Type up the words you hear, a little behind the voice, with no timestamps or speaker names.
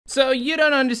So you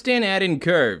don't understand add-in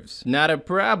curves. Not a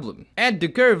problem. Add to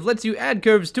curve lets you add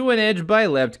curves to an edge by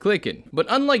left clicking. But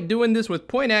unlike doing this with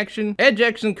point action, edge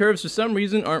action curves for some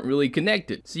reason aren't really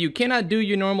connected. So you cannot do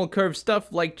your normal curve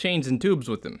stuff like chains and tubes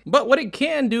with them. But what it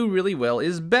can do really well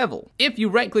is bevel. If you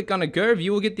right click on a curve,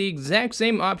 you will get the exact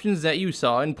same options that you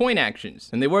saw in point actions.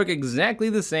 And they work exactly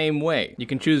the same way. You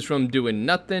can choose from doing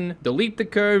nothing, delete the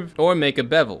curve, or make a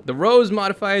bevel. The rows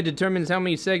modifier determines how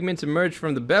many segments emerge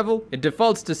from the bevel. It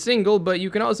defaults to single, but you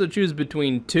can also choose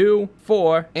between 2,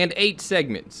 4, and 8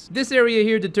 segments. This area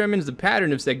here determines the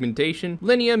pattern of segmentation.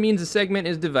 Linear means a segment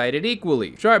is divided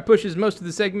equally. Sharp pushes most of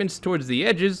the segments towards the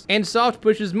edges, and soft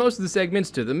pushes most of the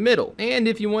segments to the middle. And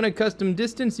if you want a custom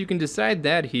distance, you can decide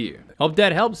that here. Hope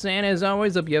that helps, and as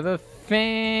always, hope you have a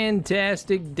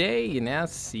fantastic day, and I'll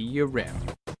see you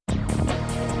around.